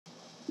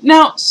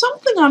Now,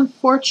 something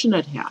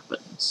unfortunate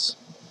happens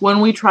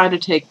when we try to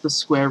take the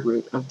square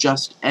root of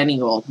just any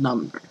old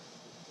number.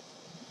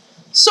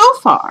 So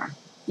far,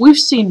 we've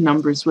seen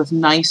numbers with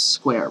nice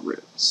square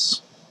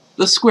roots.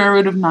 The square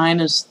root of 9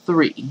 is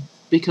 3,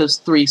 because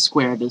 3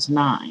 squared is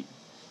 9.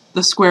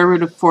 The square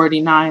root of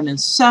 49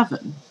 is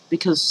 7,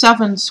 because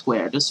 7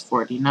 squared is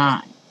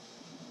 49.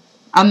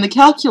 On the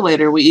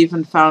calculator, we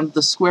even found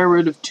the square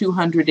root of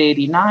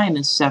 289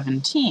 is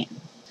 17.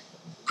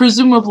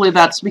 Presumably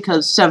that's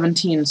because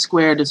 17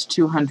 squared is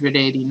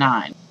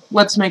 289.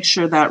 Let's make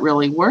sure that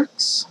really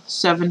works.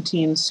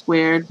 17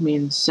 squared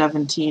means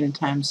 17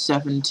 times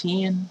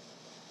 17.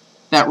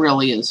 That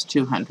really is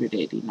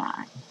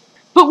 289.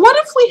 But what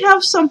if we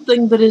have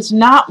something that is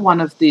not one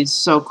of these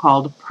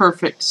so-called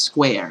perfect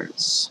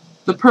squares?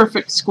 The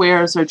perfect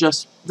squares are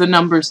just the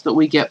numbers that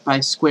we get by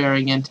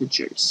squaring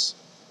integers.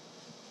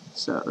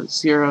 So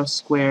 0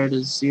 squared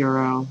is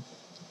 0,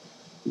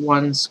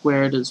 1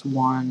 squared is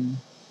 1,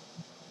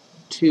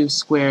 2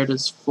 squared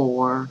is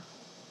 4,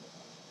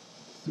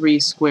 3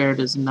 squared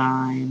is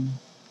 9,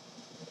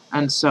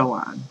 and so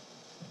on.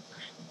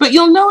 But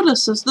you'll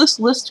notice as this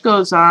list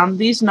goes on,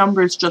 these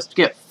numbers just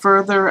get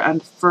further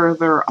and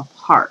further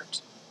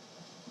apart.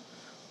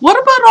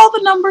 What about all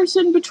the numbers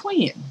in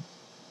between?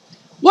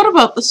 What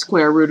about the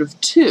square root of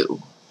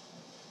 2?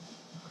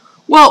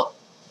 Well,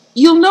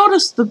 you'll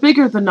notice the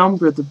bigger the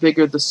number, the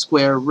bigger the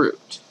square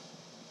root.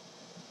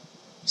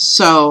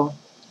 So,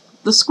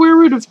 the square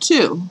root of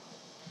 2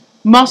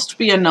 must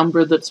be a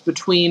number that's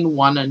between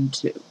 1 and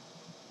 2.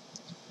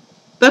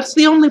 That's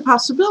the only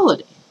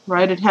possibility,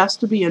 right? It has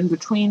to be in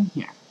between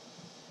here.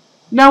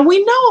 Now,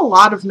 we know a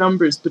lot of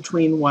numbers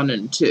between 1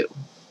 and 2,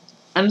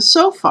 and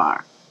so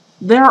far,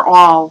 they're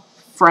all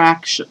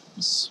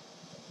fractions.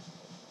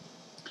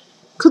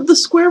 Could the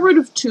square root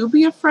of 2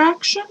 be a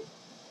fraction?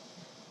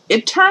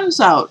 It turns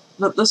out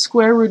that the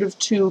square root of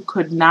 2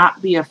 could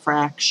not be a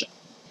fraction.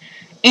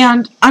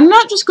 And I'm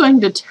not just going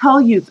to tell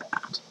you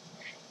that.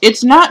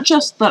 It's not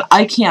just that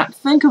I can't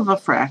think of a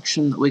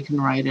fraction that we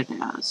can write it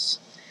as.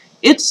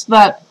 It's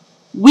that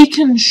we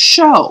can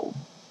show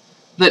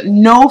that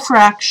no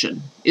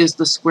fraction is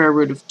the square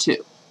root of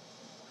 2.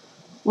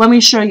 Let me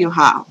show you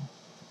how.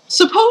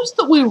 Suppose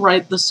that we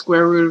write the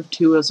square root of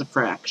 2 as a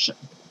fraction.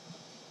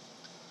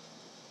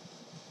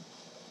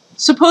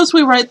 Suppose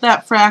we write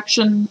that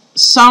fraction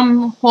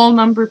some whole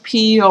number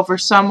p over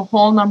some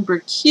whole number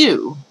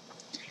q,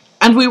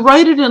 and we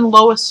write it in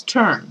lowest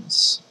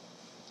terms,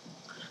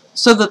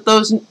 so that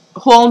those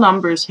whole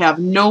numbers have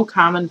no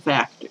common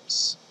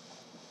factors.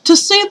 To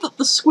say that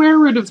the square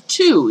root of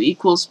 2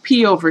 equals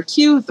p over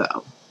q,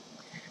 though,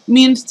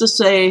 means to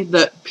say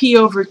that p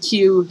over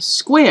q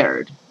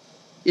squared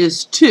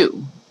is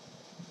 2.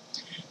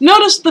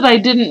 Notice that I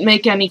didn't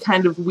make any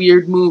kind of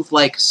weird move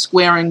like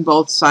squaring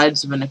both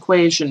sides of an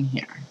equation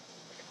here.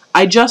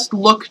 I just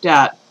looked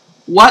at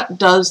what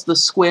does the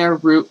square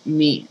root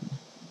mean.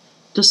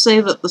 To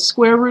say that the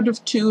square root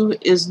of 2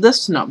 is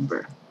this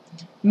number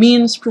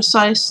means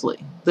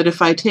precisely that if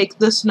I take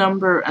this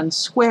number and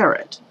square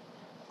it,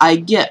 I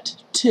get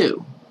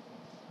 2.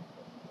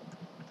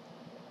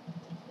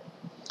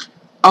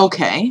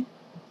 Okay.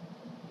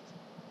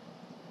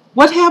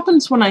 What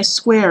happens when I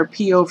square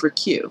p over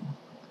q?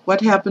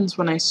 What happens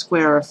when I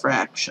square a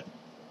fraction?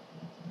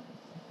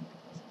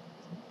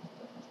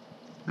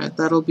 Right,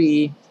 that'll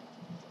be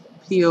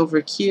p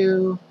over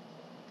q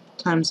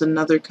times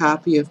another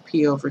copy of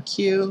p over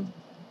q.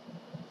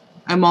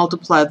 I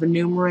multiply the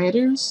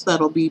numerators,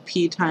 that'll be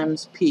p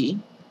times p,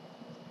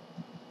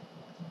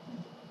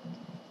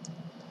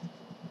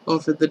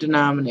 over the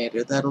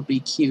denominator, that'll be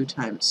q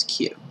times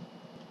q.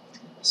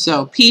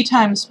 So p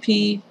times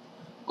p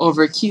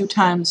over q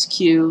times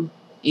q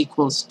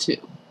equals 2.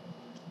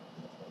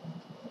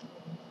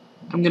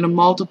 I'm going to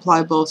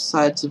multiply both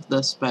sides of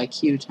this by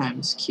q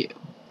times q.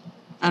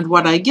 And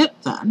what I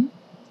get then,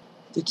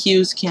 the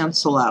q's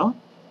cancel out,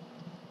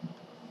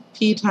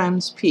 p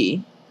times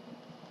p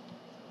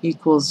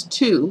equals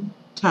 2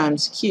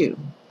 times q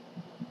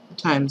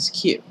times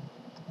q.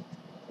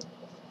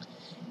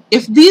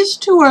 If these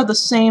two are the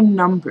same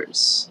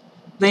numbers,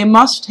 they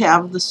must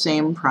have the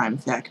same prime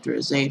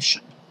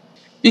factorization.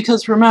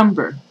 Because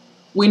remember,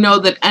 we know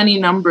that any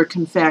number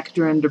can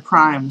factor into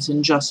primes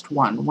in just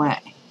one way.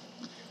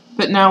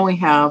 But now we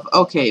have,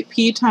 okay,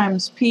 p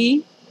times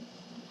p,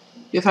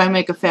 if I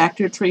make a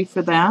factor tree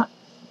for that,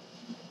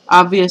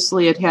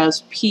 obviously it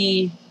has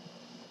p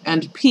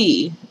and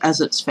p as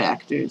its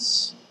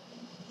factors.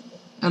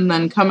 And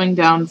then coming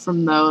down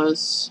from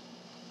those,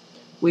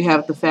 we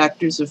have the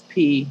factors of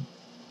p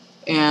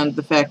and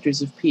the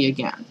factors of p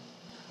again.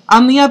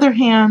 On the other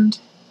hand,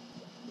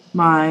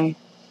 my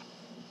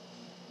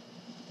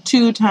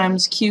 2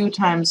 times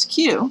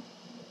q,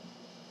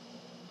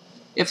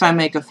 if I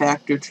make a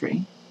factor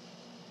tree,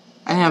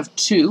 I have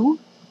 2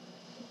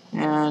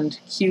 and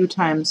q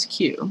times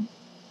q.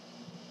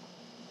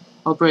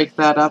 I'll break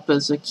that up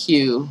as a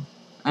q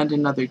and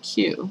another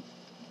q.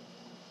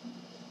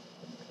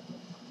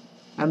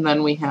 And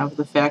then we have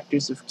the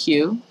factors of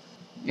q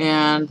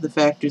and the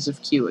factors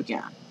of q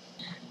again.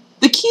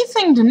 The key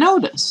thing to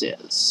notice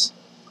is,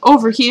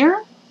 over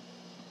here,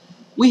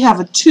 we have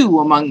a 2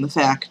 among the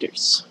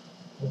factors,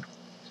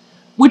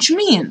 which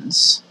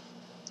means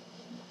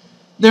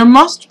there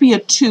must be a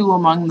 2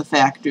 among the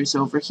factors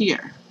over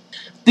here.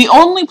 The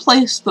only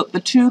place that the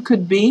 2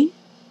 could be,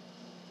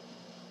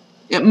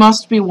 it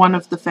must be one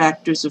of the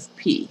factors of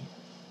p.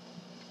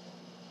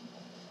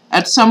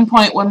 At some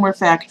point when we're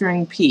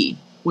factoring p,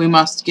 we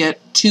must get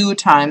 2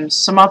 times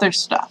some other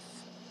stuff.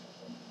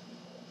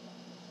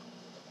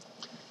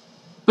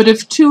 But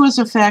if 2 is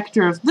a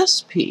factor of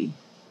this p,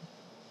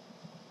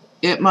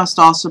 it must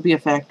also be a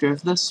factor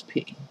of this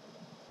p.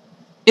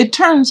 It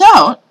turns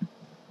out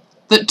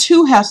that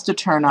 2 has to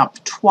turn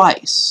up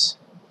twice.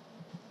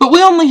 But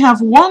we only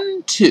have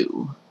one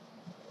 2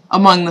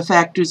 among the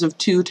factors of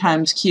 2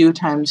 times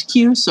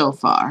q so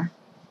far.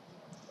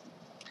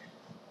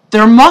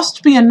 There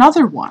must be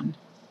another one.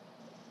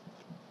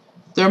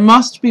 There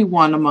must be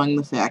one among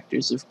the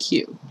factors of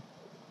q.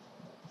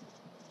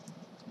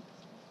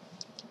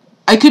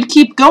 I could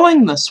keep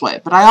going this way,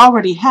 but I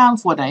already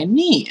have what I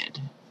need.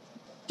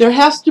 There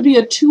has to be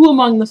a 2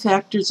 among the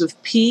factors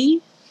of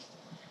p,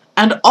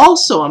 and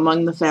also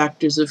among the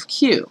factors of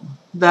q.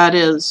 That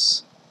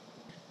is,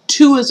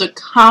 2 is a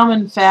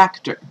common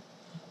factor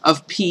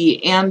of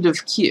p and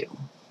of q.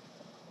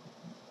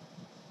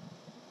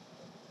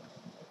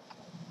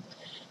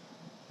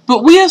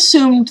 But we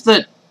assumed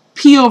that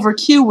p over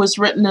q was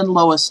written in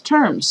lowest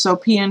terms, so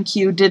p and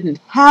q didn't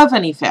have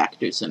any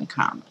factors in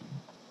common.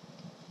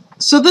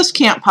 So this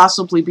can't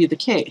possibly be the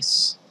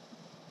case.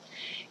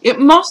 It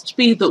must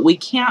be that we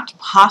can't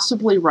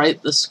possibly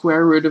write the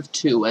square root of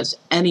 2 as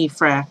any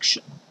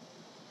fraction,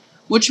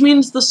 which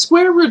means the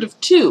square root of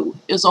 2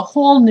 is a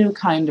whole new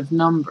kind of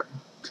number,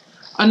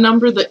 a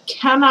number that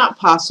cannot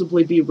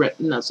possibly be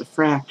written as a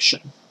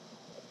fraction.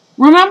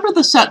 Remember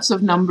the sets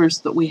of numbers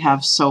that we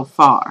have so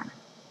far.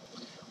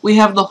 We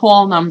have the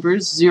whole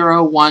numbers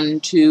 0, 1,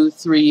 2,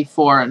 3,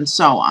 4, and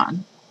so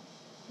on.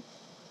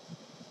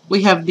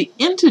 We have the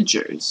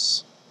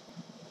integers.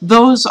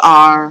 Those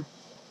are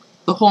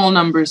the whole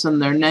numbers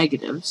and their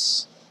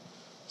negatives.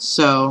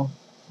 So,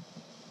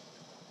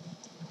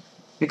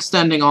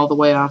 extending all the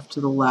way off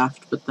to the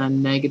left, but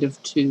then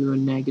 -2,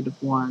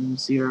 -1,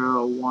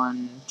 0,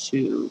 1,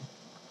 2,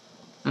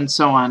 and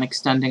so on,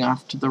 extending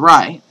off to the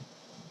right.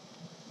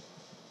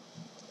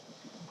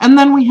 And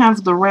then we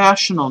have the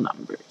rational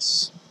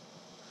numbers.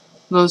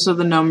 Those are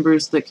the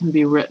numbers that can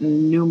be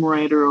written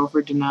numerator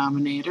over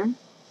denominator,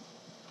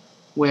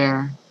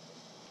 where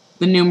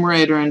the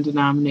numerator and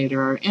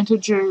denominator are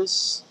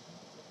integers,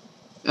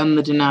 and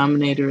the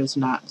denominator is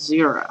not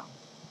 0.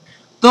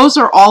 Those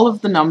are all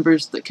of the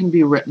numbers that can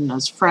be written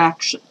as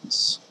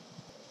fractions.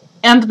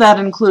 And that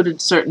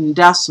included certain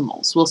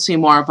decimals. We'll see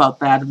more about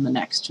that in the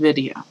next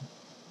video.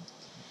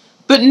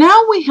 But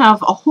now we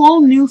have a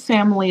whole new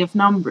family of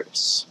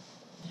numbers.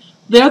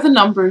 They're the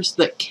numbers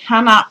that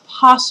cannot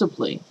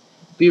possibly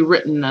be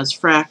written as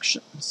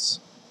fractions.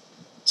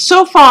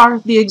 So far,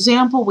 the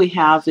example we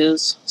have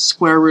is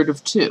square root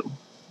of 2.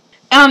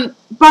 And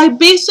by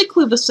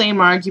basically the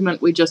same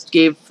argument we just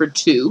gave for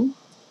 2,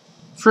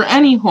 for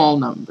any whole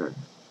number,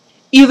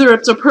 either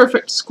it's a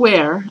perfect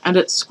square and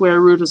its square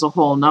root is a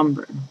whole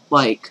number,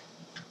 like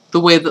the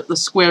way that the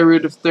square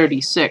root of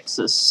 36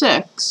 is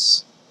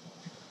 6,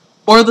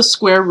 or the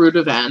square root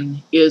of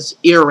n is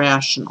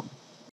irrational.